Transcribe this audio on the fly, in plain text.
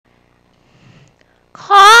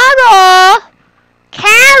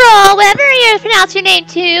pronounce your name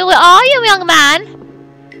too. Where are you, young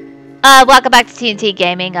man? Welcome back to TNT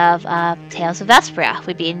Gaming of Tales of Vesperia.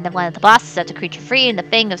 We beat one of the bosses, set the creature free, and the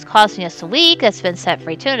thing that's causing us to weak that's been set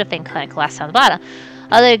free too, and the thing kind of collapsed on the bottom.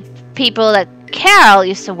 Other people that Karol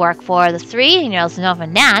used to work for, the 3-year-olds Nova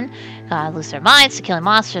and Nan, lose their minds to killing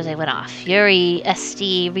monsters. They went off. Yuri,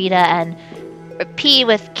 Esty, Rita, and Repede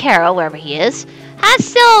with Karol, wherever he is. Has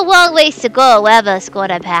still a long ways to go, whatever's going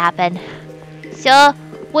to happen. So,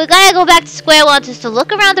 we're gonna go back to square one just to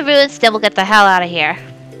look around the ruins, then we'll get the hell out of here.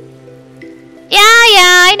 Yeah,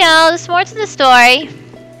 I know. There's more to the story.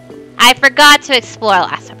 I forgot to explore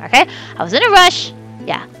last time, okay? I was in a rush.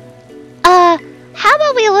 Yeah. How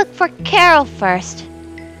about we look for Karol first?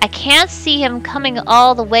 I can't see him coming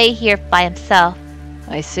all the way here by himself.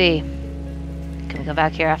 I see. Can we go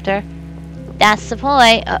back here after? That's the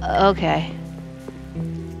point. Okay.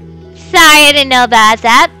 Sorry I didn't know about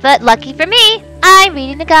that, but lucky for me, I'm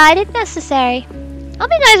reading the guide if necessary. Hope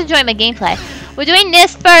you guys enjoy my gameplay. We're doing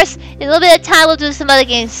this first. In a little bit of time, we'll do some other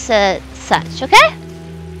games such, okay?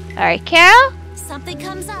 Alright, Karol? Something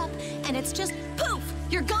comes up, and it's just poof,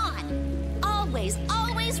 you're gone. Always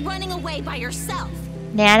running away by yourself.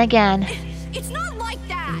 Nan again. It's not like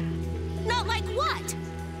that. Not like what?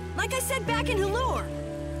 Like I said back in Heliord.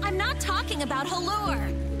 I'm not talking about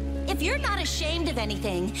Heliord. If you're not ashamed of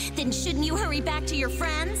anything, then shouldn't you hurry back to your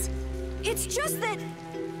friends? It's just that...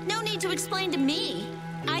 No need to explain to me.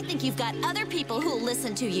 I think you've got other people who'll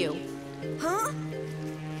listen to you. Huh?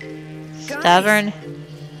 Stubborn.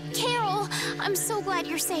 Karol, I'm so glad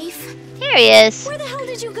you're safe. Here he is. Where the hell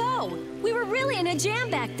did you go? We were really in a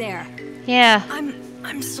jam back there. Yeah.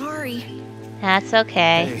 I'm sorry. That's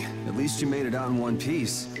okay. Hey, at least you made it out in one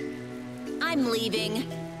piece. I'm leaving.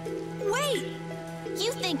 Wait!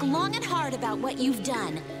 You think long and hard about what you've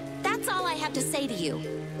done. That's all I have to say to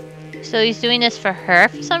you. So he's doing this for her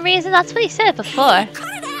for some reason? That's what he said before. Cut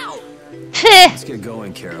it out! Let's get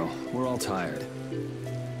going, Karol. We're all tired.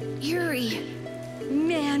 Yuri.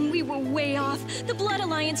 Man, we were way off. The Blood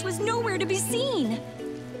Alliance was nowhere to be seen.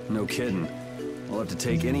 No kidding. We'll have to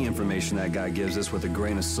take any information that guy gives us with a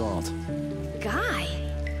grain of salt. Guy?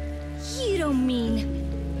 You don't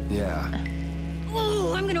mean... Yeah.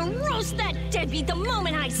 Oh, I'm gonna roast that deadbeat the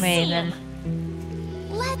moment I see him.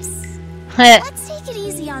 Let's take it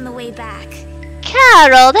easy on the way back.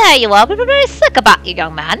 Karol, there you are. We were very sick about you,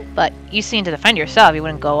 young man. But you seem to defend yourself. You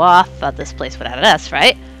wouldn't go off about this place without us,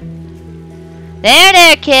 right?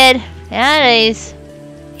 There, kid. There it is.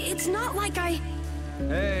 It's not like I...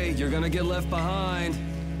 Hey, you're gonna get left behind.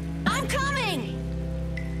 I'm coming!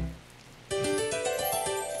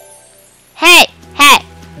 Hey!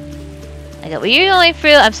 I got what you're going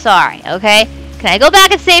through. I'm sorry, okay? Can I go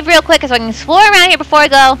back and save real quick so I can explore around here before I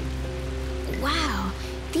go? Wow,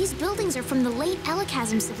 these buildings are from the late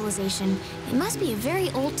Elachasm civilization. It must be a very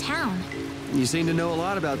old town. You seem to know a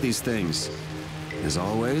lot about these things. As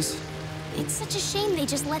always. It's such a shame they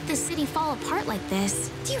just let this city fall apart like this.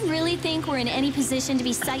 Do you really think we're in any position to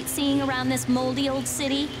be sightseeing around this moldy old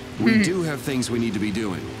city? We do have things we need to be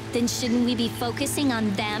doing. Then shouldn't we be focusing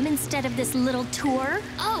on them instead of this little tour?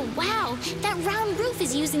 Oh, wow. That round roof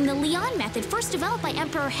is using the Leon method, first developed by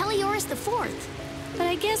Emperor Heliord IV. But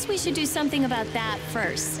I guess we should do something about that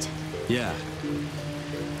first. Yeah.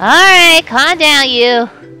 Alright, calm down, you.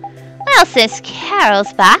 Well, since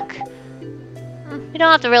Karol's back, we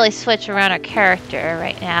don't have to really switch around our character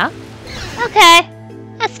right now. Okay,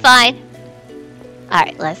 that's fine.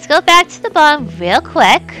 Alright, let's go back to the bottom real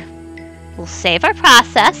quick. We'll save our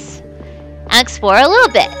process and explore a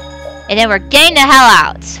little bit. And then we're getting the hell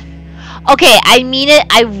out. Okay, I mean it.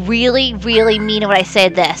 I really mean it when I say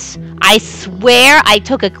this. I swear I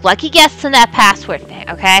took a lucky guess on that password thing,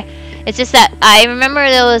 okay? It's just that I remember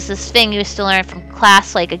there was this thing you used to learn from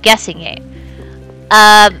class, like a guessing game.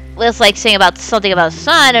 It was like saying about something about the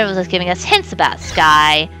sun, and it was like giving us hints about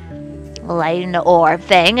sky, light in the orb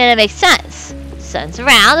thing, and it makes sense. Sun's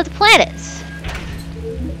around the planets.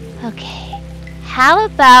 Okay, how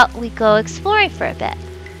about we go exploring for a bit?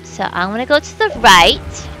 So I'm gonna go to the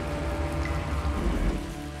right.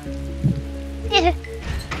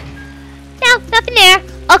 No, nothing there.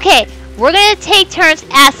 Okay, we're gonna take turns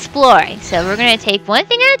exploring. So we're gonna take one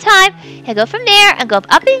thing at a time and go from there and go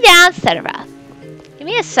up and down, etc. Give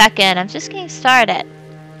me a second, I'm just getting started.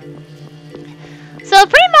 So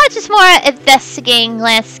pretty much it's more investigating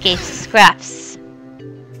landscape scraps.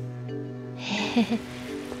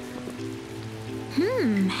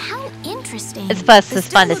 How interesting. It's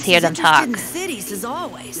fun to hear them talk. In cities as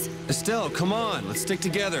always. Estelle, come on, let's stick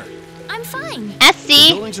together. I'm fine. The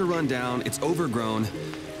Esty. buildings are run down, it's overgrown,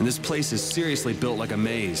 And this place is seriously built like a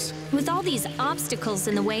maze. With all these obstacles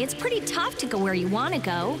in the way, it's pretty tough to go where you want to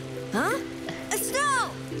go. Huh? Snow!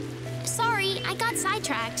 Sorry, I got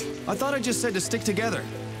sidetracked. I thought I just said to stick together.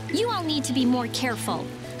 You all need to be more careful.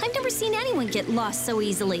 I've never seen anyone get lost so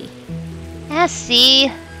easily. Esty.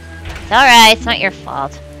 It's alright, it's not your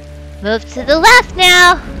fault. Move to the left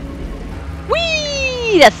now.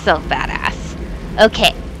 Whee! That's so badass.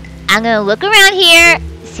 Okay, I'm gonna look around here,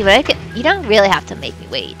 see what I can. You don't really have to make me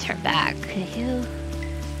wait. Turn back. Could you?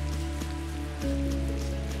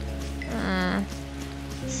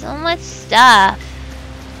 So much stuff.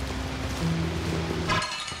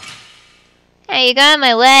 Hey, you got in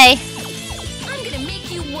my way. I'm gonna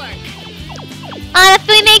make you work.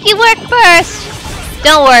 Honestly, make you work first.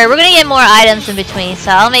 Don't worry, we're gonna get more items in between,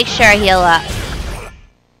 so I'll make sure I heal up.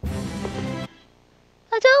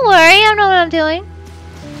 Oh, don't worry, I know what I'm doing.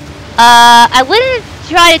 I wouldn't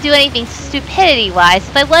try to do anything stupidity-wise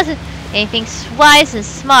if I wasn't anything wise and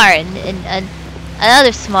smart and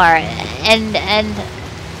another smart and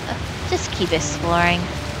just keep exploring.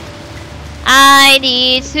 I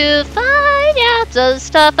need to find out the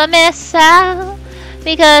stuff I miss out,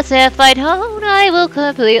 because if I don't, I will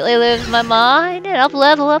completely lose my mind and I'll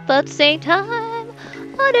level up at the same time.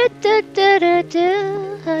 Well,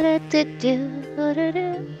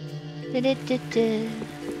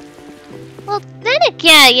 then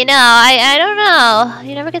again, you know, I don't know.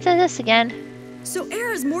 You never get to this again. So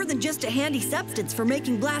air is more than just a handy substance for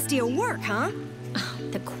making Blastia work, huh?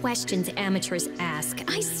 The questions amateurs ask,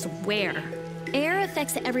 I swear. Air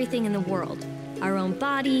affects everything in the world. Our own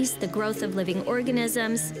bodies, the growth of living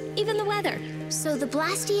organisms, even the weather. So the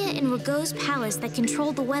Blastia in Rago's palace that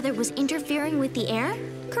controlled the weather was interfering with the air?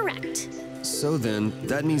 Correct. So then,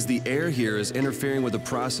 that means the air here is interfering with the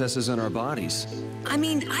processes in our bodies. I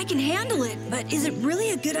mean, I can handle it, but is it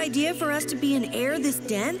really a good idea for us to be in air this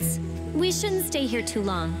dense? We shouldn't stay here too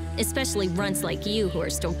long, especially runts like you who are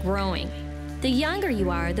still growing. The younger you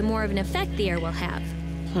are, the more of an effect the air will have.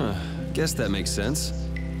 Huh, guess that makes sense.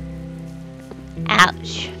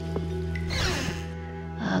 Ouch.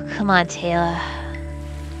 Oh, come on, Taylor.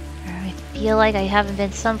 I feel like I haven't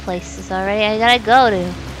been some places already I gotta go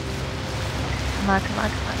to. Come on, come on,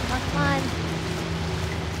 come on, come on, come on.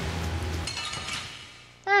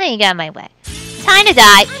 Oh, you got in my way. Time to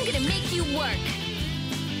die. I'm gonna make you work.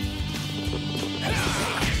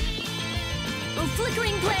 Oh,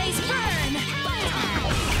 flickering blaze, burn!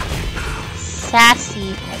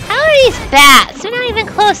 Sassy. How are these bats? They're not even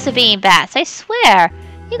close to being bats, I swear.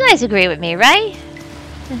 You guys agree with me, right?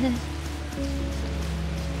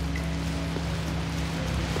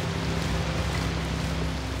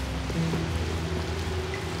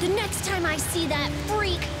 The next time I see that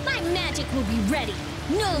freak, my magic will be ready.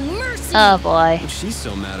 No mercy! Oh boy. What's she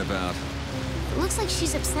so mad about? It looks like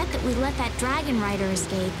she's upset that we let that dragon rider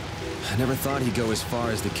escape. I never thought he'd go as far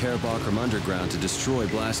as the Karabakram underground to destroy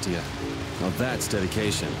Blastia. Now that's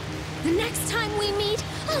dedication. The next time we meet,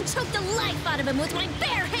 I'll choke the life out of him with my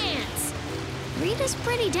bare hands! Rita's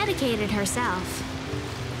pretty dedicated herself.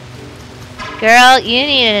 Girl, you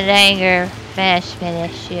need an anger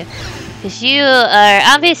management issue. Because you are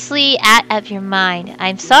obviously out of your mind.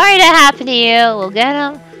 I'm sorry that happened to you. We'll get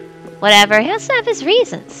him. Whatever. He must have his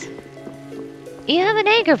reasons. You have an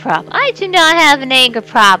anger problem. I do not have an anger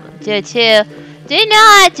problem. Do not.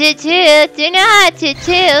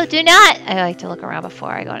 I like to look around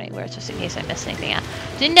before I go anywhere, just in case I miss anything out.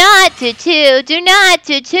 Do not. So many!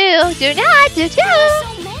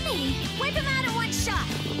 Wipe him out in one shot!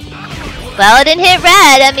 Well, it didn't hit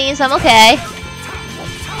red. That means I'm okay.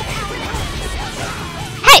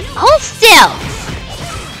 Hey, hold still!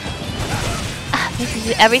 I can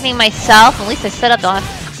do everything myself. At least I set up the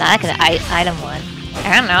item one.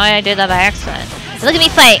 I don't know. I did that by accident. Look at me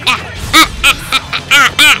fight.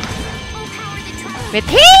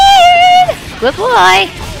 Repede! Good boy.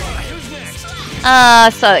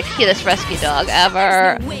 So the cutest rescue dog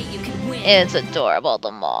ever. It's adorable,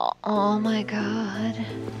 the mall. Oh my god.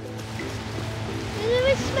 It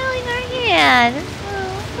was smelling our hand. Oh,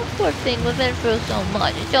 the poor thing was in through so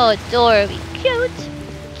much. It's so adorably cute.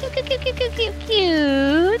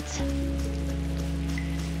 Cute.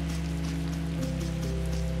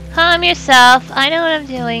 Calm yourself. I know what I'm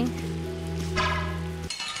doing.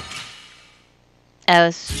 I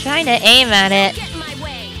was trying to aim at it. Get in my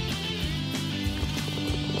way.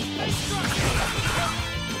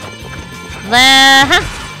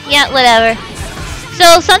 Yeah, whatever.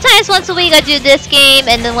 So sometimes once a week I do this game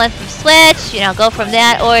and then one from Switch. You know, go from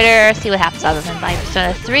that order. See what happens other than my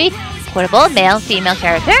Persona 3. Portable, male, female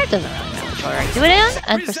character. Doesn't really know which order I do it in.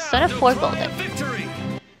 And Persona 4 Golden.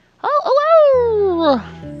 Oh.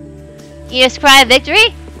 You just cry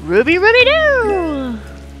victory? Ruby, Ruby, doo!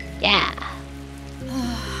 Yeah.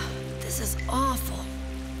 This is awful.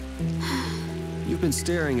 You've been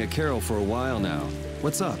staring at Karol for a while now.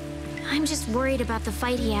 What's up? I'm just worried about the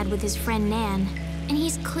fight he had with his friend Nan. And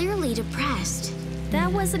he's clearly depressed. That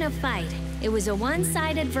wasn't a fight. It was a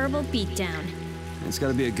one-sided verbal beatdown. It's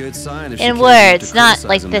gotta be a good sign if she In cares enough words, to not criticize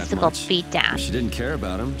like him that physical much. beatdown. If she didn't care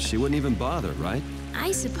about him, she wouldn't even bother, right?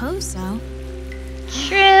 I suppose so.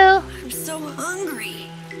 True. I'm so hungry.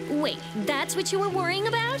 Wait, that's what you were worrying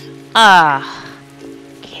about?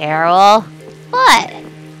 Karol. What?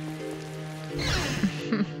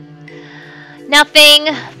 Nothing.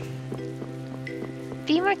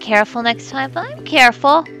 Be more careful next time, but I'm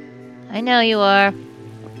careful. I know you are.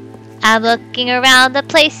 I'm looking around the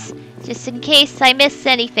place just in case I miss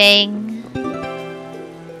anything.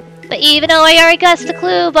 But even though I already guessed the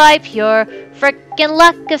clue by pure frickin'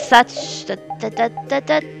 luck of such.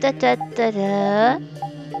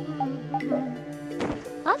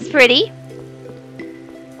 That's pretty.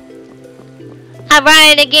 I'm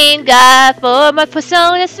writing a game guide for my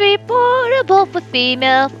Persona 3 portable with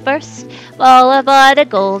female first. Followed by the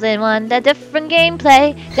golden one, the different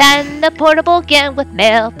gameplay than the portable game with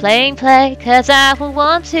male playing play. Cause I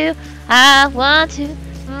want to. Hey,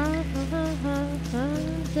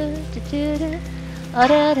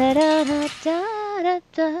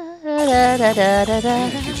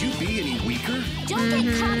 could you be any weaker? Don't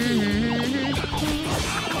get cocky!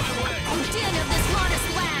 Den of this modest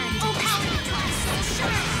land!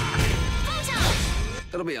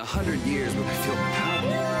 It'll be 100 years when I feel proud.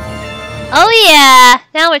 Oh yeah,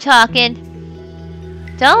 now we're talking.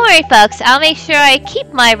 Don't worry folks, I'll make sure I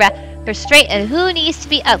keep my rapper straight on who needs to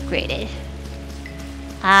be upgraded.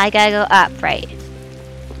 I gotta go up, right?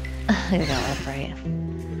 I gotta go up, right?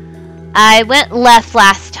 I went left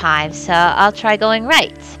last time, so I'll try going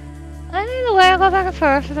right. Either way, I'll go back and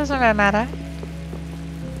forth, it doesn't really matter.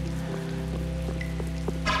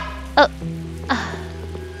 Oh.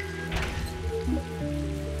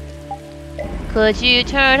 Could you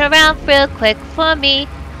turn around real quick for me?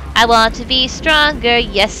 I want to be stronger,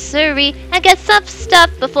 yes sirree, and get some stuff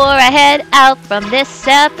before I head out from this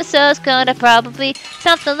episode's gonna probably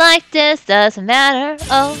something like this. Doesn't matter,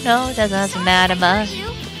 oh no, doesn't matter much.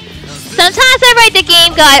 Sometimes I write the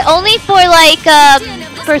game guide only for like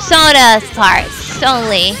Persona parts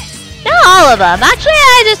only. Not all of them. Actually,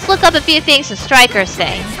 I just look up a few things the strikers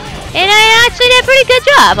say, and I actually did a pretty good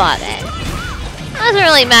job on it. Doesn't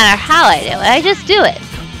really matter how I do it, I just do it.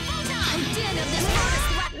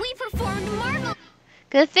 We performed marvelous.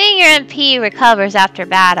 Good thing your MP recovers after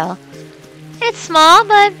battle. It's small,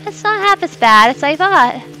 but it's not half as bad as I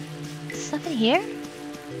thought. Something here?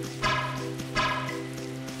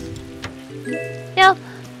 Nope.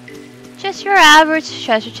 Just your average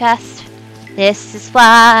treasure chest. This is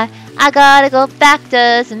why I gotta go back.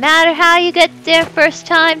 Doesn't matter how you get there first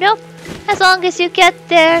time. Nope. As long as you get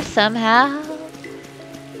there somehow.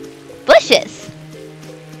 Bushes!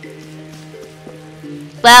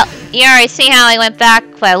 Well, you already see how I went back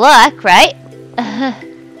by luck, right?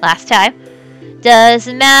 Last time.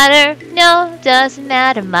 Doesn't matter, no, doesn't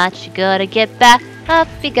matter much. You gotta get back up,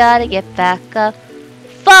 you gotta get back up.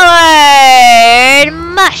 Forward!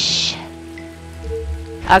 Mush!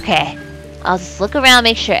 Okay, I'll just look around,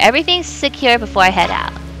 make sure everything's secure before I head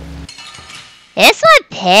out. This one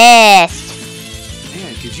pissed!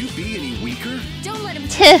 Man, could you be any weaker? Don't let him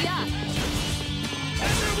take you up.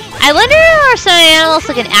 I wonder if there are some animals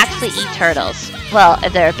that can actually eat turtles. Well,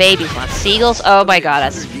 if there are babies ones. Seagulls? Oh my god,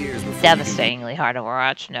 that's devastatingly hard to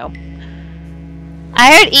watch. Nope.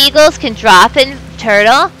 I heard eagles can drop in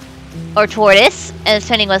turtle or tortoise, and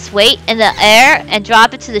depending on its weight, in the air and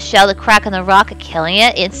drop it to the shell to crack on the rock, killing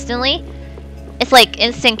it instantly. It's like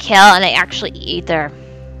instant kill, and they actually eat their...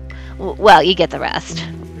 Well, you get the rest.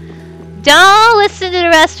 Don't listen to the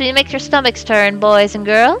rest when you make your stomachs turn, boys and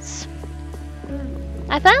girls.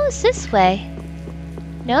 I thought it was this way.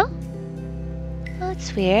 No? Oh,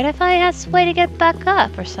 it's weird. I thought it has a way to get back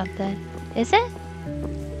up or something. Is it?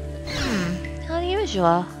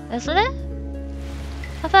 Unusual, isn't it?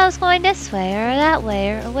 I thought I was going this way or that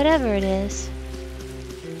way or whatever it is.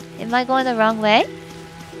 Am I going the wrong way?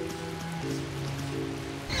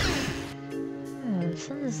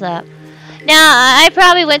 Something's up. No, I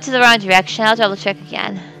probably went to the wrong direction. I'll double check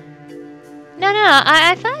again. No,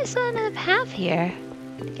 I thought I saw another path here.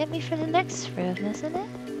 To get me for the next room, isn't it?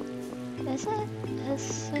 Is it?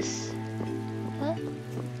 Is this... Huh?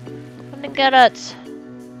 Let me get it.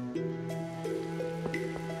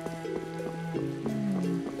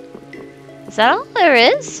 Is that all there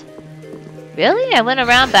is? Really? I went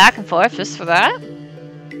around back and forth just for that?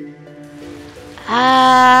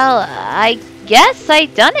 I guess I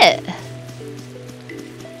done it.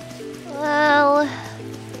 Well,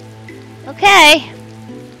 okay.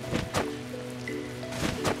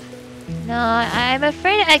 No, I'm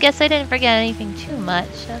afraid I guess I didn't forget anything too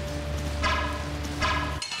much.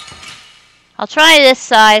 I'll try this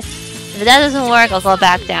side. If that doesn't work, I'll go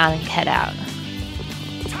back down and head out.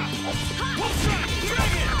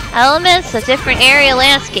 Elements of different area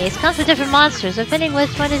landscapes comes with different monsters, depending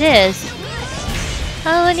which one it is.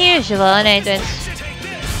 How unusual, and I just...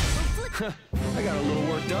 I got a little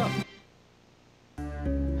worked up.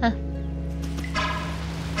 Huh.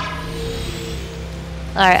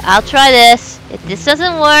 Alright, I'll try this. If this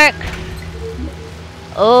doesn't work...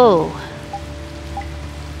 Oh.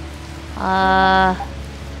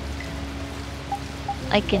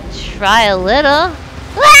 I can try a little.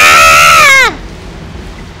 Ah!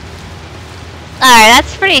 Alright,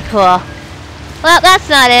 that's pretty cool. Well, that's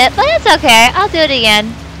not it, but it's okay. I'll do it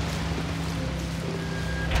again.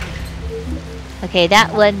 Okay,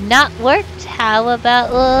 that one not worked. How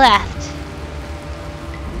about left?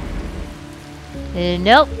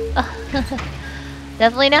 Nope.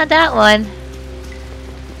 Definitely not that one.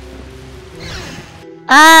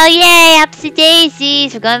 Oh, yay! Upsy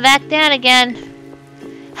daisies! We're going back down again.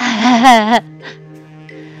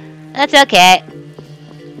 That's okay.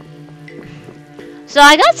 So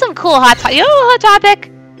I got some cool hot topic. You know hot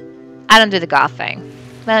topic? I don't do the golf thing.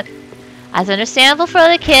 But as understandable for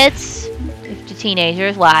the kids, if the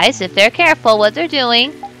teenagers wise, if they're careful what they're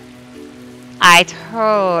doing, I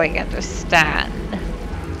totally understand.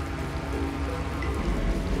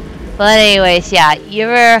 But anyways, yeah,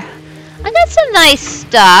 I got some nice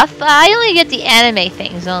stuff. I only get the anime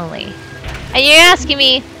things only. And you're asking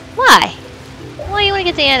me, why? Why do you want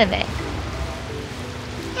to get the anime?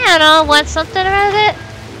 I don't know, want something out of it?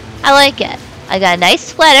 I like it. I got a nice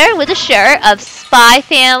sweater with a shirt of Spy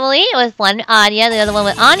Family with one Anya, the other one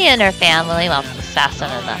with Anya and her family. Well, Assassin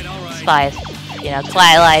and the Spies, you know,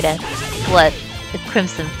 Twilight and what, the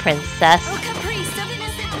Crimson Princess.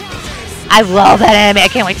 I love that anime. I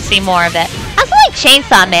can't wait to see more of it. I also like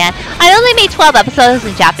Chainsaw Man. I know they made 12 episodes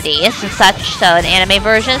in Japanese and such, so an anime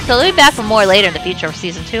version, so they'll be back for more later in the future for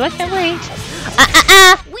season 2. I can't wait.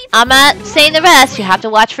 I'm not saying the rest. You have to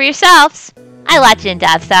watch for yourselves. I watch it in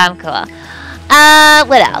dub, so I'm cool.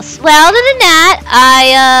 What else? Well, other than that,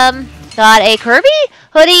 I, got a Kirby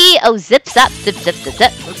hoodie. Oh, zips up, zip, zip, zip,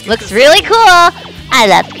 zip. Looks really cool. I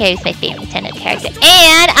love Kirby's my favorite Nintendo character.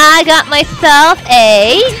 And I got myself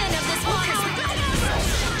a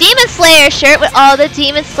Demon Slayer shirt with all the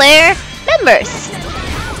Demon Slayer members.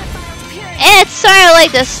 It's sort of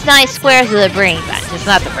like the nice squares of the Brain Bunch. It's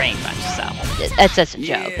not the Brain Bunch, so it's just a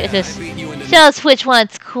joke. It just shows which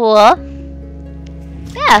one's cool.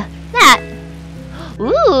 Yeah, that.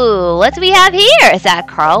 Ooh, what do we have here? Is that a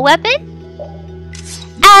Karol weapon?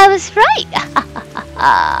 I was right.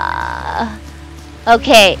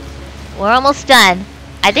 Okay, we're almost done.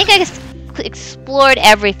 I think I explored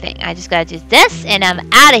everything. I just gotta do this and I'm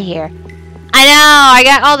out of here. I know, I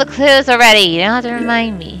got all the clues already. You don't have to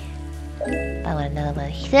remind me. I want another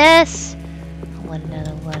one of this. I want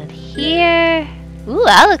another one of here. Ooh,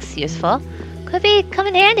 that looks useful. Could come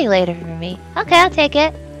in handy later for me. Okay, I'll take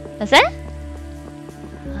it. That's it?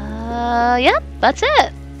 Yep, that's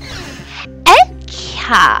it.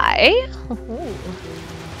 Okay.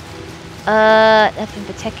 Nothing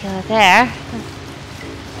particular there.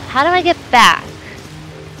 How do I get back?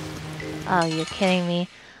 Oh, you're kidding me.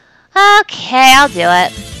 Okay, I'll do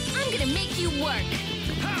it. I'm gonna make you work.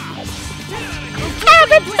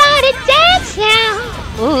 Everybody dance now!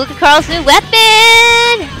 Ooh, look at Karol's new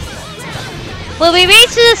weapon! When we reach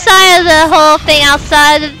to the side of the whole thing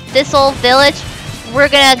outside of this old village, we're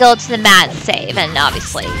gonna go to the mat and save and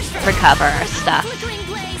obviously recover our stuff.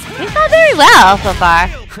 We've done very well so far.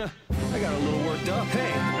 I got a little worked up.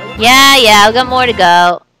 Hey. Yeah, we got more to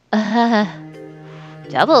go.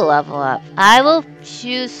 Double level up. I will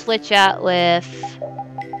choose switch out with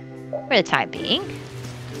for the time being.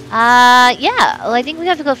 Yeah, well, I think we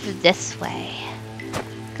have to go for this way.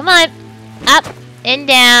 Come on. Up and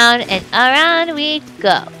down and around we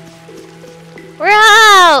go. We're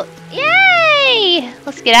out! Yay!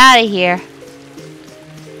 Let's get out of here.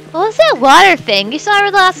 What was that water thing? You saw in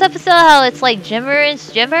the last episode how it's like Jimmer and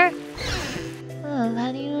Jimmer? Oh, how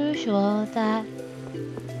unusual with that.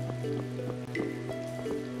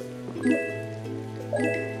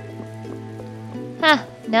 Huh,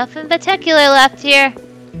 nothing particular left here.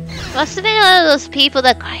 Must have been one of those people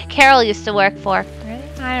that Karol used to work for.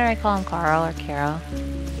 Why do I call him Karol or Karol?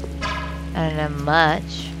 I don't know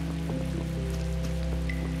much.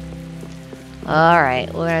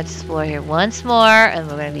 Alright, we're gonna explore here once more, and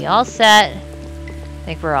we're gonna be all set. I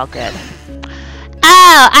think we're all good.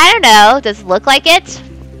 Oh, I don't know. Does it look like it?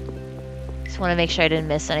 Just want to make sure I didn't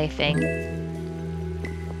miss anything.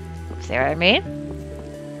 See what I mean?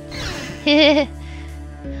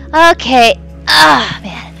 Okay. Ah,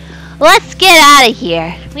 man. Let's get out of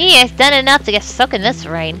here. We have done enough to get stuck in this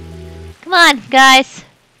rain. Come on, guys.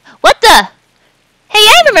 What the? Hey,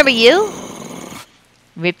 I remember you.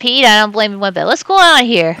 Repeat, I don't blame you one bit. What's going on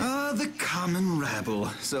here? The common rabble.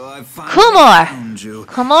 So I've finally found you.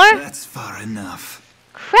 Kumar? That's far enough.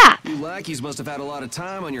 Crap. You lackeys must have had a lot of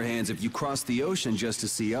time on your hands if you crossed the ocean just to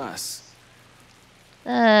see us.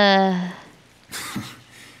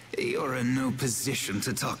 You're in no position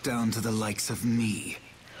to talk down to the likes of me.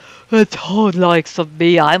 It's all likes of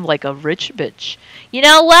me. I'm like a rich bitch. You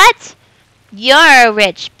know what? You're a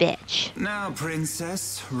rich bitch. Now,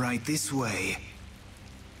 princess, right this way.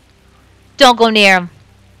 Don't go near him.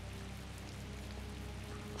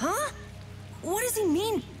 Huh? What does he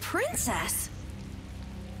mean, princess?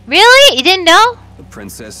 Really? You didn't know? The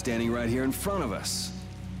princess standing right here in front of us.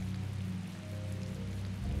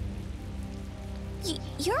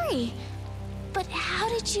 Yuri, but how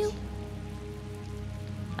did you...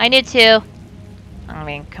 I knew too. I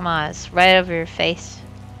mean, come on, it's right over your face.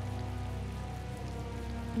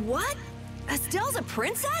 What? Estelle's a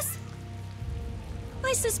princess?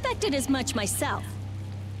 I suspected as much myself.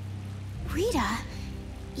 Rita,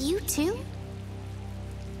 you too?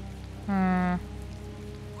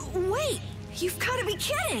 Wait, you've got to be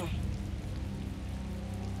kidding!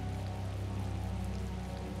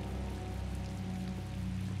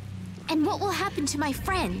 And what will happen to my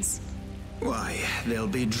friends? Why, they'll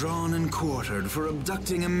be drawn and quartered for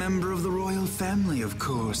abducting a member of the royal family, of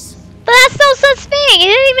course. But that's no such thing. He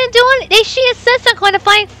didn't even do it. She insists on going to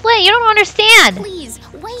find Flynn. You don't understand. Please,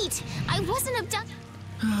 wait. I wasn't abducted.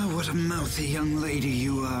 Ah, what a mouthy young lady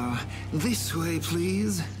you are. This way,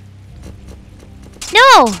 please.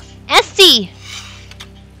 No, Esty.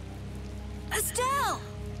 Estelle!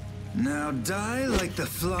 Now die like the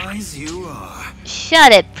flies you are.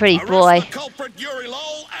 Shut it, pretty boy. Arrest the culprit Yuri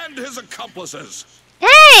Lowell and his accomplices.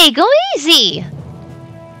 Hey, go easy.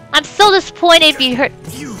 I'm so disappointed if you hurt.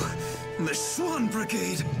 You, the Swan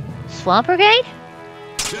Brigade. Swamp Brigade?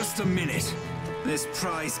 Just a minute. This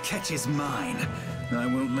prize catches mine. I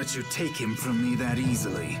won't let you take him from me that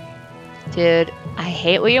easily. Dude, I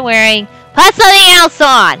hate what you're wearing. Put something else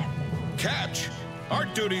on. Catch! Our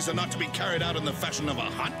duties are not to be carried out in the fashion of a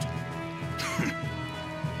hunt.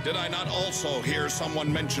 Did I not also hear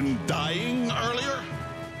someone mention dying earlier?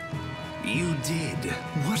 You did.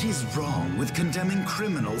 What is wrong with condemning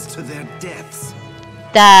criminals to their deaths?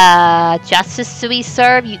 The justice we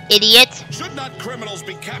serve, you idiot. Should not criminals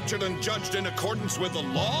be captured and judged in accordance with the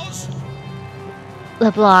laws?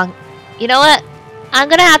 LeBlanc, you know what? I'm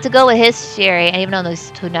gonna have to go with his theory, even though those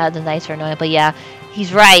two nights are annoying, but yeah,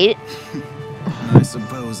 he's right. I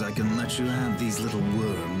suppose I can let you have these little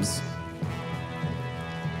worms.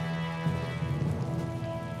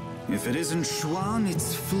 If it isn't Schwan,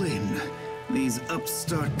 it's Flynn. These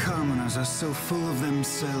upstart commoners are so full of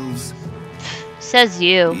themselves. Says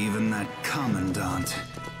you. Even that commandant.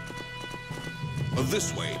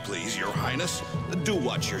 This way, please, Your Highness. Do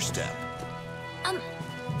watch your step.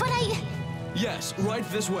 But I... Yes, right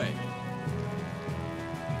this way.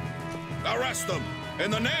 Arrest them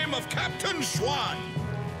in the name of Captain Schwan.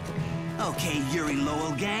 Okay, Yuri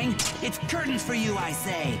Lowell gang. It's curtains for you, I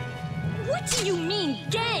say. What do you mean,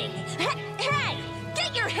 gang? Hey!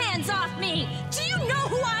 Get your hands off me! Do you know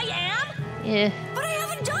who I am? Yeah. But I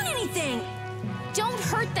haven't done anything! Don't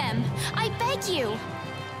hurt them. I beg you.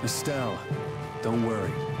 Estelle, don't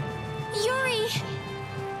worry. Yuri!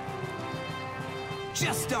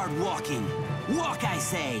 Just start walking. Walk, I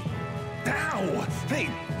say. Ow! Hey,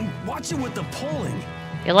 watch it with the pulling.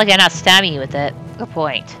 You're lucky I'm not stabbing you with it. Good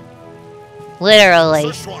point.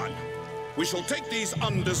 Literally. Sir Schwan, we shall take these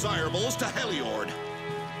undesirables to Heliord.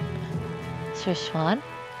 Sir Schwan?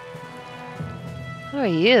 Who are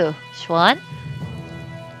you, Schwan?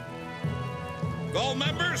 All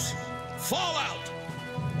members, fall out.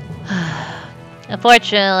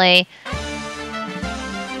 Unfortunately.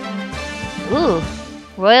 Ooh,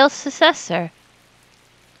 royal successor.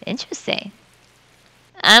 Interesting.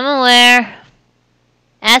 I'm aware.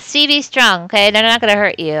 Esty, be strong, okay? They're not gonna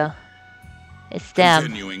hurt you. It's them.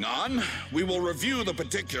 Continuing on, we will review the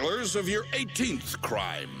particulars of your 18th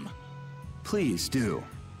crime. Please do.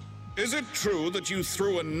 Is it true that you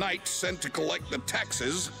threw a knight sent to collect the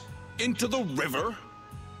taxes into the river?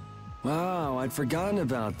 Wow, I'd forgotten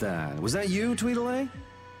about that. Was that you, Tweedledee?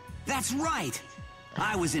 That's right.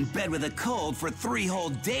 I was in bed with a cold for 3 whole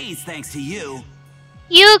days thanks to you.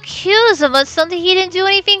 You accuse him of something he didn't do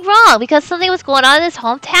anything wrong because something was going on in his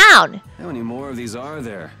hometown. How many more of these are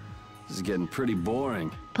there? This is getting pretty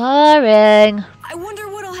boring. Boring. I wonder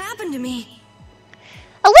what'll happen to me.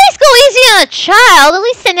 At least go easy on a child, at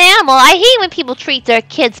least an animal. I hate when people treat their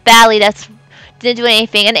kids badly that didn't do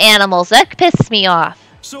anything, and animals. That pisses me off.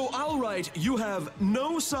 So I'll write, you have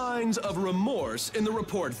no signs of remorse in the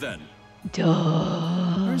report then.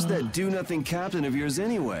 Duh. Where's that do-nothing captain of yours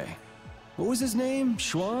anyway? What was his name?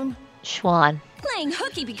 Schwan? Schwan. Playing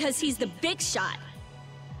hooky because he's the big shot.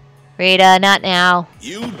 Rita, not now.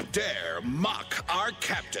 You dare mock our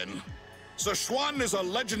captain? Sir Schwan is a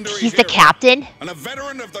legendary He's hero the captain? and a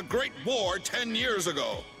veteran of the Great War 10 years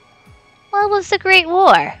ago. What was the Great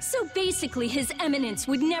War? So basically, His Eminence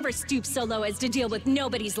would never stoop so low as to deal with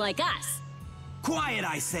nobodies like us. Quiet,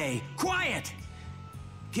 I say! Quiet!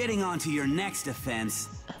 Getting on to your next offense.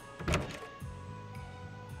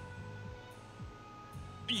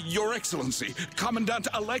 Your Excellency, Commandant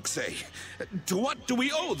Alexei, to what do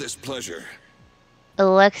we owe this pleasure?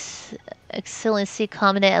 Excellency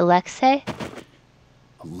Commandant Alexei?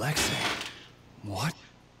 Alexei? What?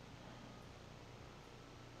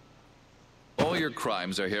 All your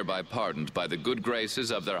crimes are hereby pardoned by the good graces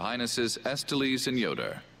of their highnesses Esty and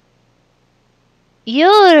Yuri.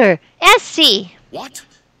 Yuri! Esty! What?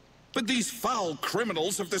 But these foul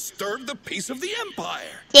criminals have disturbed the peace of the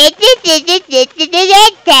Empire.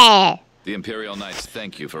 The Imperial Knights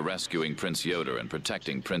thank you for rescuing Prince Yuri and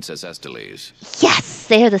protecting Princess Esty. Yes!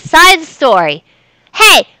 They hear the side of the story.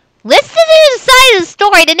 Hey! Listen to the side of the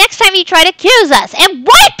story the next time you try to accuse us! And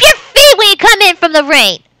wipe your feet when you come in from the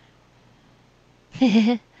rain!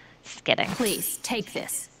 Just kidding. Please, take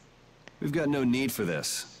this. We've got no need for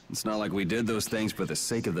this. It's not like we did those things for the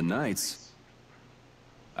sake of the Knights.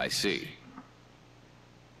 I see.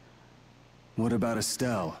 What about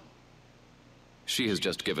Estelle? She has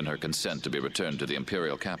just given her consent to be returned to the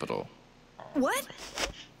Imperial capital. What?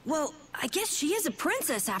 Well, I guess she is a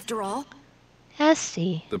princess after all.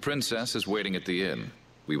 Esty. The princess is waiting at the inn.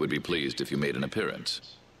 We would be pleased if you made an appearance.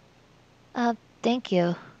 Thank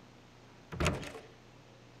you.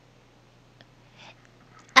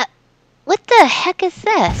 What the heck is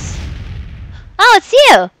this? Oh, it's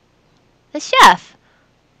you! The chef.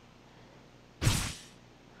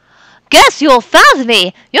 Guess you found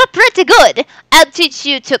me! You're pretty good! I'll teach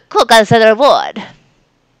you to cook as a reward.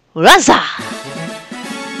 Raza!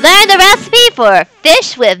 Learn the recipe for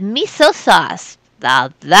fish with miso sauce.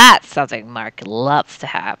 Now that's something Mark loves to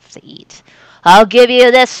have to eat. I'll give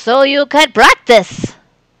you this so you can practice.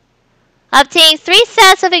 Obtain 3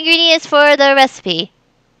 sets of ingredients for the recipe.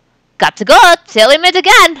 Got to go till we meet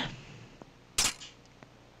again.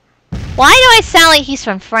 Why do I sound like he's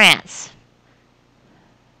from France?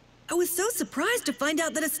 I was so surprised to find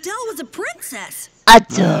out that Estelle was a princess. I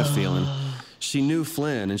have a feeling. She knew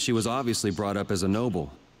Flynn, and she was obviously brought up as a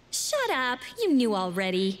noble. Shut up. You knew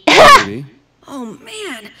already. Maybe. Oh,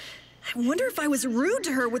 man. I wonder if I was rude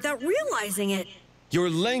to her without realizing it. Your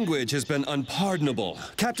language has been unpardonable.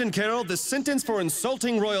 Captain Karol, the sentence for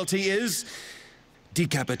insulting royalty is...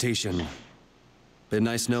 decapitation. Been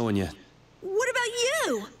nice knowing you. What about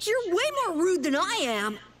you? You're way more rude than I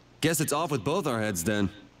am. Guess it's off with both our heads then.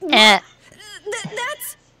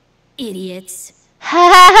 That's... Idiots.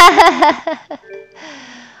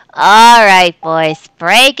 Alright, boys.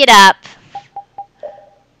 Break it up.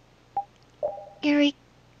 Yuri,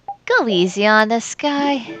 go easy on this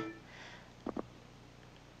guy.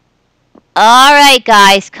 Alright,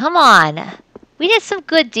 guys. Come on. We did some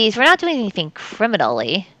good deeds. We're not doing anything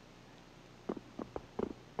criminally.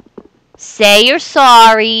 Say your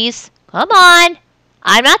sorries. Come on.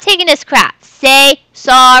 I'm not taking this crap. Say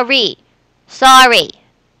sorry. Sorry.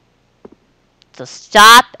 So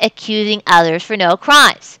stop accusing others for no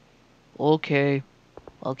crimes. Okay.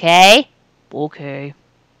 Okay? Okay.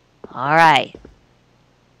 Alright.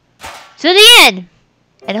 To the end!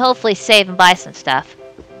 And hopefully save and buy some stuff.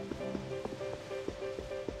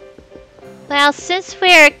 Well, since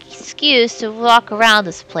we're excused to walk around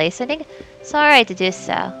this place, I think it's alright to do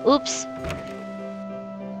so. Oops.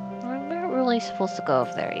 We're not really supposed to go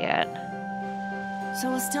over there yet.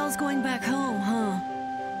 So Estelle's going back home, huh?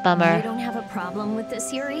 Bummer. You don't have a problem with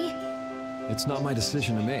this, Yuri? It's not my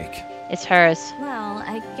decision to make. It's hers. Well,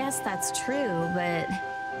 I guess that's true, but...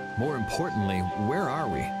 More importantly, where are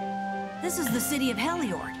we? This is the city of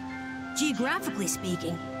Heliord. Geographically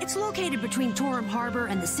speaking, it's located between Torum Harbor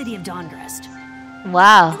and the city of Dongrest.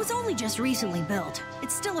 Wow. It was only just recently built.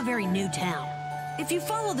 It's still a very new town. If you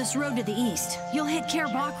follow this road to the east, you'll hit Cair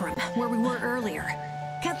Bakram, where we were earlier.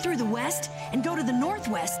 cut through the west, and go to the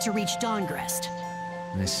northwest to reach Dawngrest.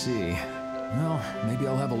 I see. Well, maybe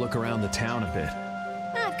I'll have a look around the town a bit.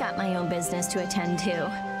 I've got my own business to attend to.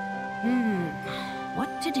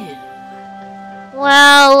 What to do?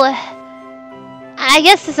 Well, I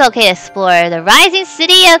guess it's okay to explore the rising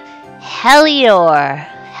city of Heliord.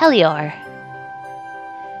 Heliord.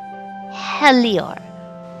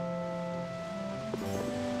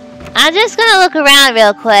 I'm just gonna look around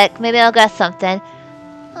real quick. Maybe I'll get something.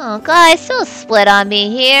 Oh, guys, don't split on me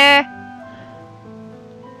here.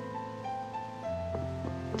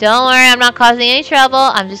 Don't worry, I'm not causing any trouble.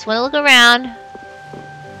 I'm just want to look around.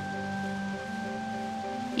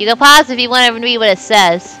 You can pause if you want to read what it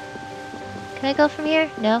says. Can I go from here?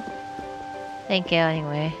 No? Thank you,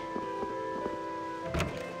 anyway.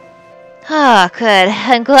 Ah, oh, good.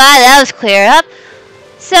 I'm glad that was cleared up.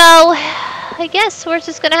 So, I guess we're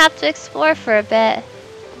just gonna have to explore for a bit.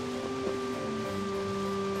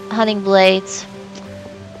 Hunting blades.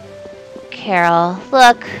 Karol,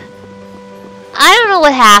 look. I don't know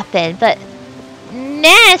what happened, but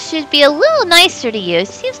Ness should be a little nicer to you. It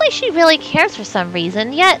seems like she really cares for some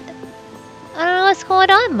reason, yet I don't know what's going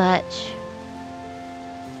on much.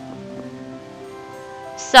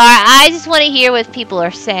 Sorry, I just want to hear what people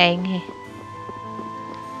are saying.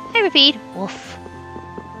 I repeat, woof.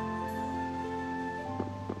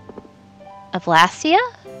 Avlastia?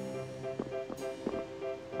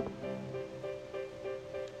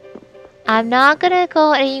 I'm not gonna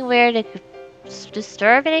go anywhere to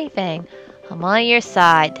disturb anything. I'm on your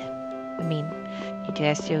side. I mean, you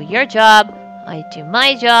guys do your job, I do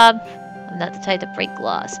my job. I'm not the type to break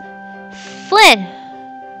laws. Flynn!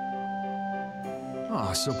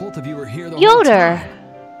 Oh, so both of you were here the whole time.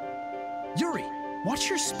 Yuri, watch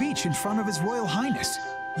your speech in front of His Royal Highness.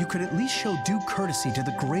 You could at least show due courtesy to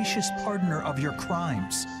the gracious pardoner of your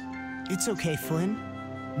crimes. It's okay, Flynn.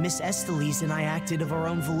 Miss Esty and I acted of our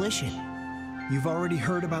own volition. You've already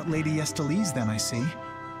heard about Lady Esty then, I see.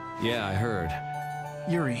 Yeah, I heard.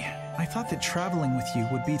 Yuri, I thought that traveling with you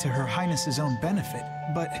would be to Her Highness's own benefit,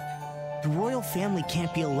 but... The royal family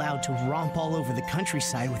can't be allowed to romp all over the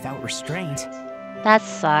countryside without restraint. That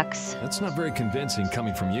sucks. That's not very convincing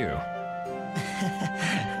coming from you.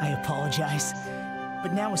 I apologize.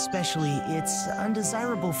 But now especially, it's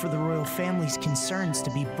undesirable for the royal family's concerns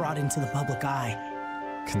to be brought into the public eye.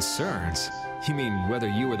 Concerns? You mean whether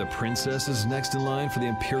you or the princess is next in line for the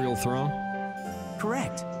imperial throne?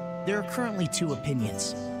 Correct. There are currently two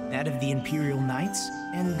opinions. That of the Imperial Knights,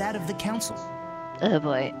 and that of the Council. Oh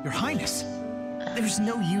boy. Your Highness! There's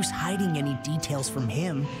no use hiding any details from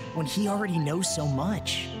him when he already knows so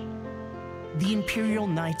much. The Imperial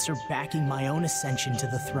Knights are backing my own ascension to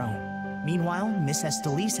the throne. Meanwhile, Miss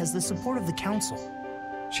Esty has the support of the Council.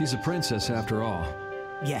 She's a princess after all.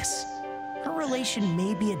 Yes. Her relation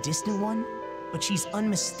may be a distant one, but she's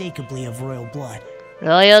unmistakably of royal blood.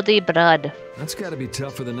 Royalty blood. That's gotta be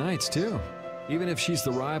tough for the Knights, too. Even if she's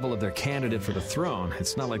the rival of their candidate for the throne,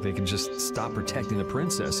 it's not like they can just stop protecting the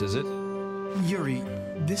princess, is it? Yuri,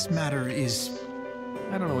 this matter is...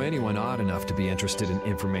 I don't know anyone odd enough to be interested in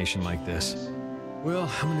information like this. Well,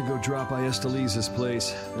 I'm gonna go drop by Esty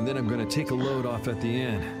place, and then I'm gonna take a load off at the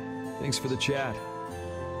inn. Thanks for the chat.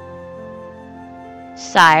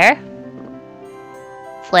 Sire.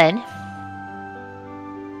 Flynn.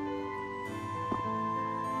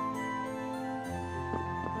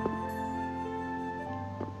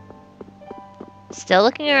 Still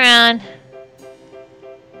looking around.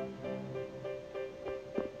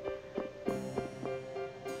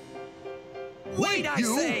 Wait, I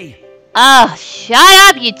say! Oh, shut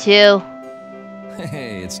up, you two.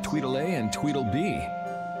 Hey, it's Tweedle-A and Tweedle-B.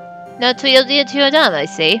 No Tweedledee and Tweedledum, I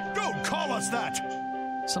see. Don't call us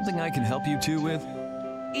that! Something I can help you two with?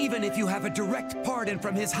 Even if you have a direct pardon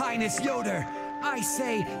from His Highness Yoder, I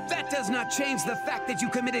say that does not change the fact that you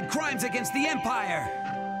committed crimes against the Empire.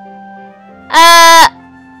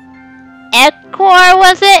 Ecor,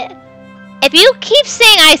 was it? If you keep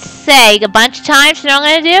saying I say a bunch of times, you know what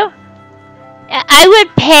I'm gonna do? I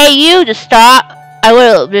would pay you to stop. I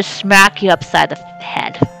will just smack you upside the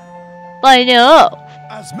head. I know.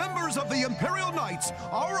 As members of the Imperial Knights,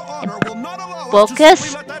 our honor will not allow us to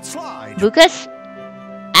simply let that slide. Lucas?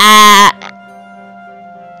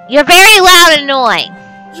 You're very loud and annoying.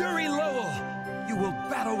 Yuri Lowell, you will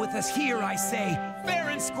battle with us here, I say, fair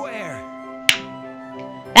and square.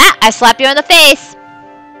 Ah, I slap you in the face.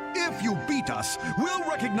 If you beat us, we'll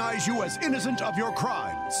recognize you as innocent of your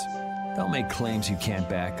crimes. Don't make claims you can't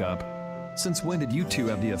back up. Since when did you two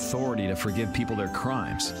have the authority to forgive people their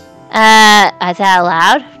crimes? Is that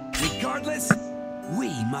allowed? Regardless, we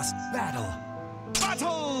must battle.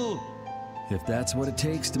 Battle! If that's what it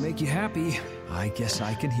takes to make you happy, I guess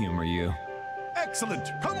I can humor you.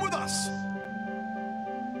 Excellent. Come with us.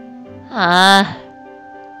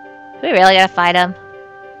 We really gotta fight him.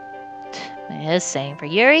 It is saying for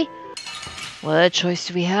Yuri. What choice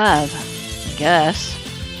do we have? I guess.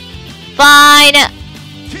 Fine!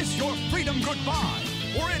 Kiss your freedom goodbye,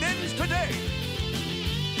 or it ends today.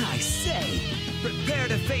 I say, prepare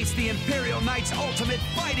to face the Imperial Knight's ultimate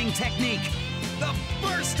fighting technique, the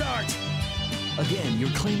Burst Art! Again, you're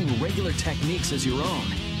claiming regular techniques as your own.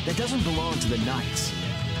 That doesn't belong to the Knights.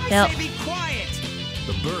 I say be quiet!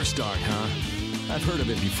 The Burst Art, huh? I've heard of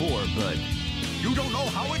it before, but... You don't know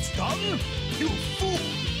how it's done? You fool!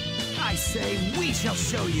 I say, we shall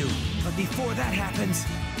show you. But before that happens,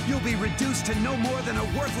 you'll be reduced to no more than a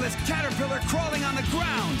worthless caterpillar crawling on the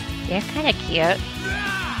ground! You're kinda cute.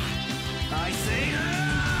 I say...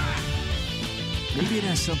 Maybe it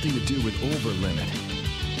has something to do with overlimit.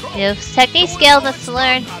 You have technique skills that's to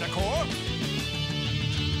learn.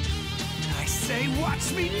 I say,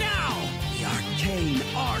 watch me now! The arcane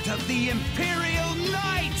art of the Imperial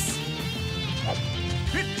Knights!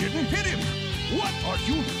 It didn't hit him! What are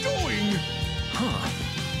you doing? Huh.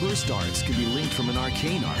 Burst arts can be linked from an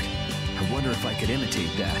arcane art. I wonder if I could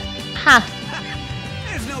imitate that. Huh.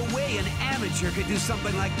 There's no way an amateur could do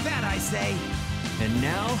something like that, I say. And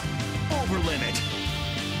now, overlimit.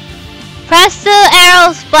 Press the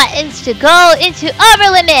arrows buttons to go into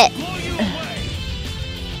overlimit.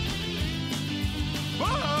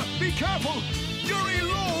 Be careful! Yuri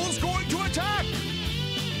Lowell's going to attack!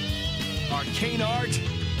 Arcane art.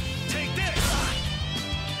 Take this!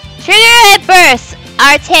 Trigger and burst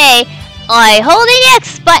Arte by holding the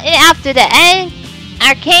X button after the end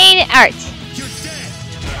arcane art. You're dead!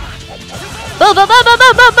 Boom, boom, boom, boom,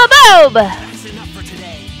 boom, boom, boom, boom! That's enough for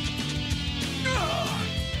today.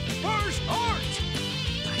 Burst art!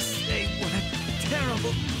 I say, what a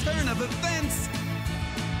terrible turn of events!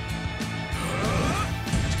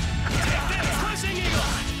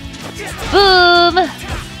 Boom!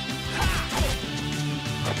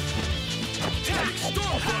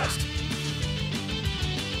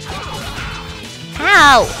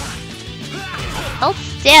 Ow! Hold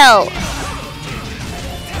still.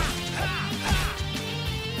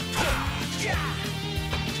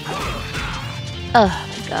 Oh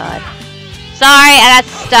my god. Sorry, I got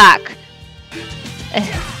stuck.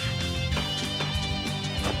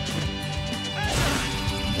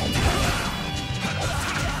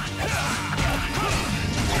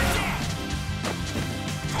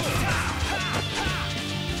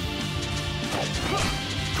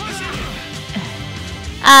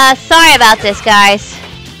 Sorry about this, guys.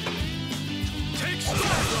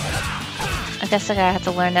 I guess I gotta have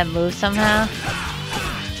to learn that move somehow.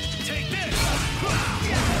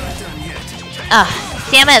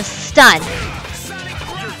 Damn it, I'm stunned.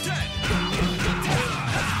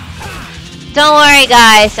 Don't worry,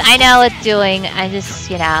 guys. I know what it's doing. I just,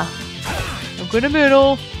 you know. Look in the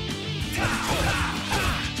middle.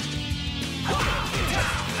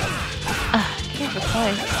 Can't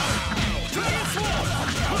replace.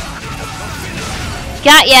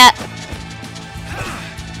 Got ya!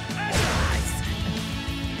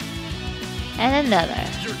 And another.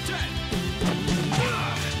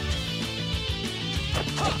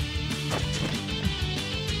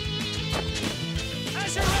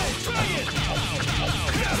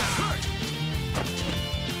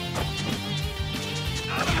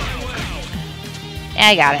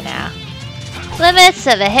 I got it now. Limits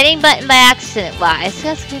of a hitting button by accident wise.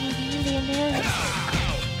 That's good.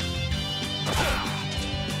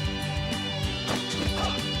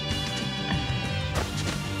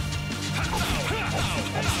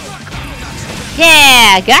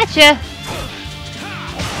 Yeah, gotcha.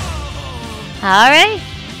 Alright,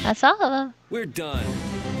 that's all of them. We're done.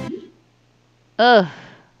 Ugh.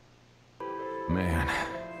 Man,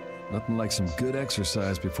 nothing like some good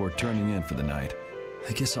exercise before turning in for the night.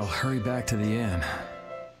 I guess I'll hurry back to the inn.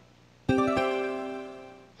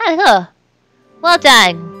 Oh, cool. Well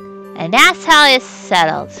done. And that's how it's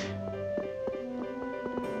settled.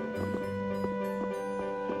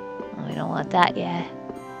 Oh, we don't want that yet.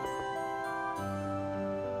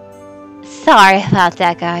 Sorry about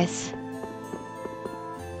that, guys.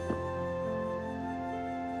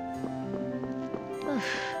 Oof.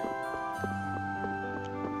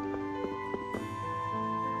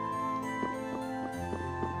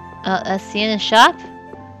 Let's see in the shop.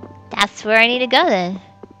 That's where I need to go then.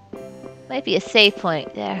 Might be a save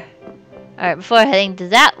point there. Alright, before heading to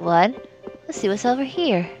that one, let's see what's over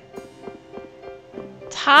here.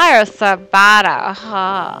 Tire Sabata,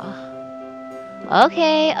 huh?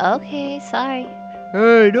 Okay, sorry.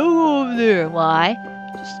 Hey, don't go over there. Why?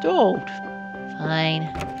 Just don't. Fine.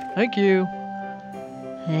 Thank you.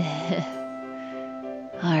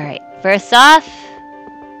 Alright, first off,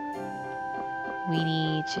 we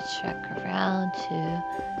need to check around to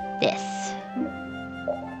this.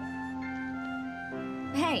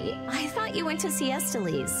 Hey, I thought you went to see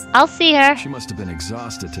Esty. I'll see her. She must have been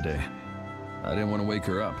exhausted today. I didn't want to wake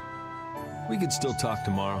her up. We could still talk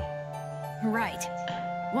tomorrow. Right.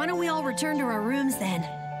 Why don't we all return to our rooms then?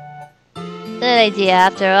 Good idea.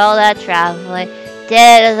 After all that traveling,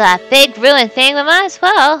 did that big ruined thing, we might as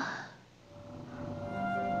well.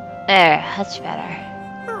 There, that's better.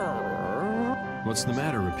 What's the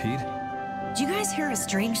matter, Repede? Did you guys hear a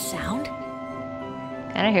strange sound?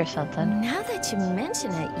 Kinda hear something. Now that you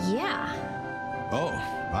mention it, yeah. Oh,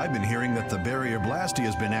 I've been hearing that the barrier blasty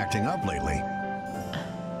has been acting up lately.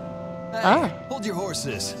 Hey, hold your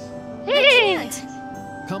horses. Hey!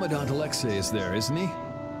 Commandant Alexei is there, isn't he?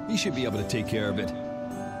 He should be able to take care of it.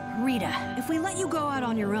 Rita, if we let you go out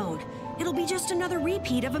on your own, it'll be just another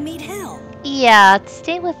repeat of a Meat Hill. Yeah,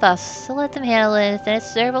 stay with us. So let them handle it, and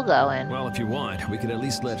it's there we'll go in. Well, if you want, we could at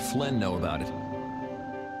least let Flynn know about it.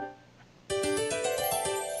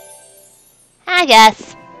 I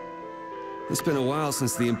guess. It's been a while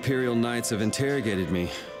since the Imperial Knights have interrogated me.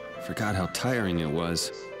 Forgot how tiring it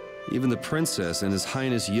was. Even the Princess and His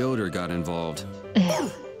Highness Yoder got involved.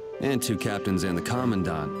 And 2 captains and the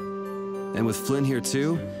Commandant. And with Flynn here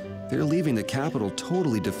too, they're leaving the capital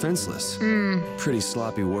totally defenseless. Pretty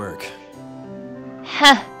sloppy work.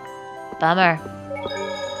 Huh. Bummer.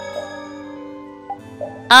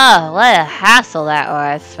 Oh, what a hassle that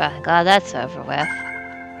was. God, that's over with.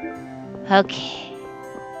 Okay.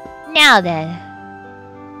 Now then.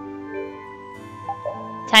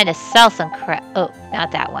 Time to sell some crap. Oh,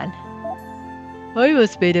 not that one. I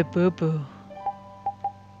must made a boo-boo.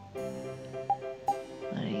 We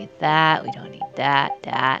don't need that. We don't need that.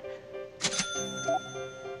 That.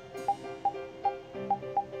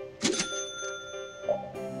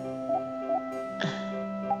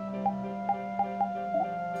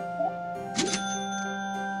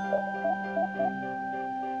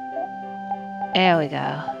 There we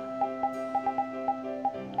go.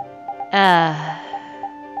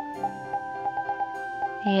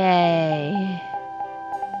 Yay.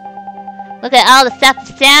 Look at all the stuff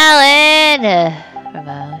it's selling! For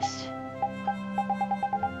most.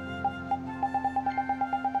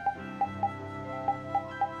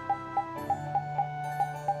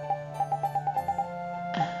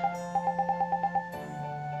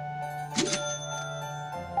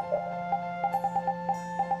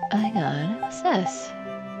 Hang on, what's this?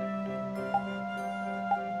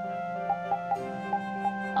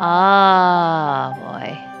 Oh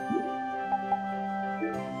boy.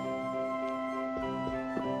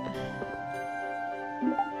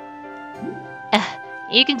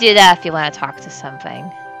 You can do that if you want to talk to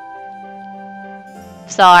something.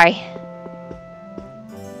 Sorry.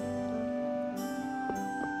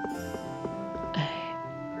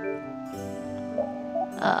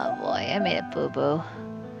 Oh boy, I made a boo-boo.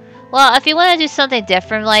 Well, if you want to do something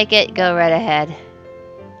different like it, go right ahead.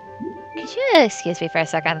 Could you excuse me for a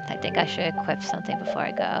second? I think I should equip something before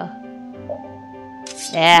I go.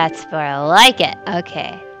 That's more like it.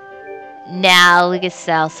 Okay. Now we can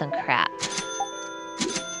sell some crap.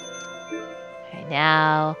 Alright,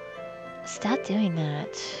 now... Stop doing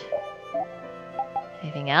that.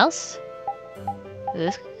 Anything else? Ooh,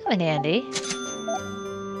 this could come in handy.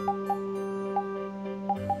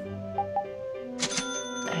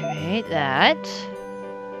 Alright, that.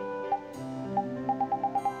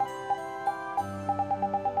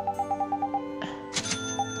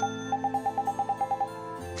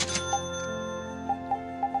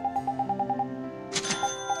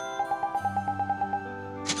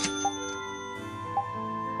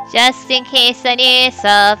 Just in case I need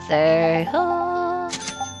something. Oh.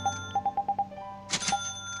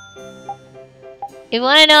 You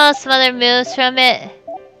want to know some other moves from it?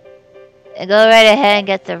 And go right ahead and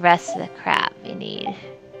get the rest of the crap you need.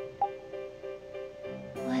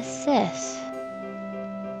 What's this?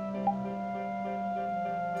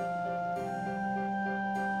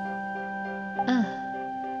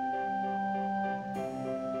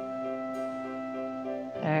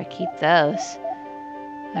 Or keep those.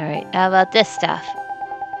 Alright, how about this stuff?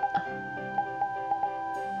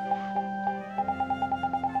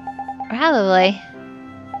 Probably.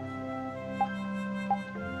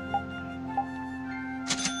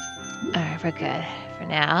 Alright, we're good for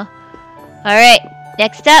now. Alright,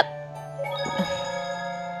 next up.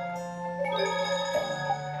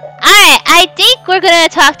 Alright, I think we're gonna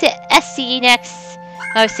talk to Esty next.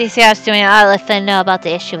 Oh, see, I was doing it. I'll let Flynn know about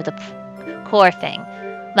the issue with the core thing.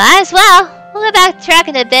 Might as well. We'll go back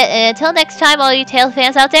tracking a bit, and until next time, all you Tales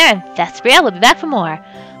fans out there, and Vesperia will be back for more.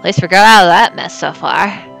 At least we got out of that mess so far.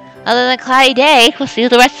 Other than a cloudy day, we'll see who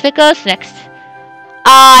the rest of it goes next.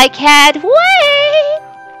 I can't wait!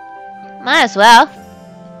 Might as well.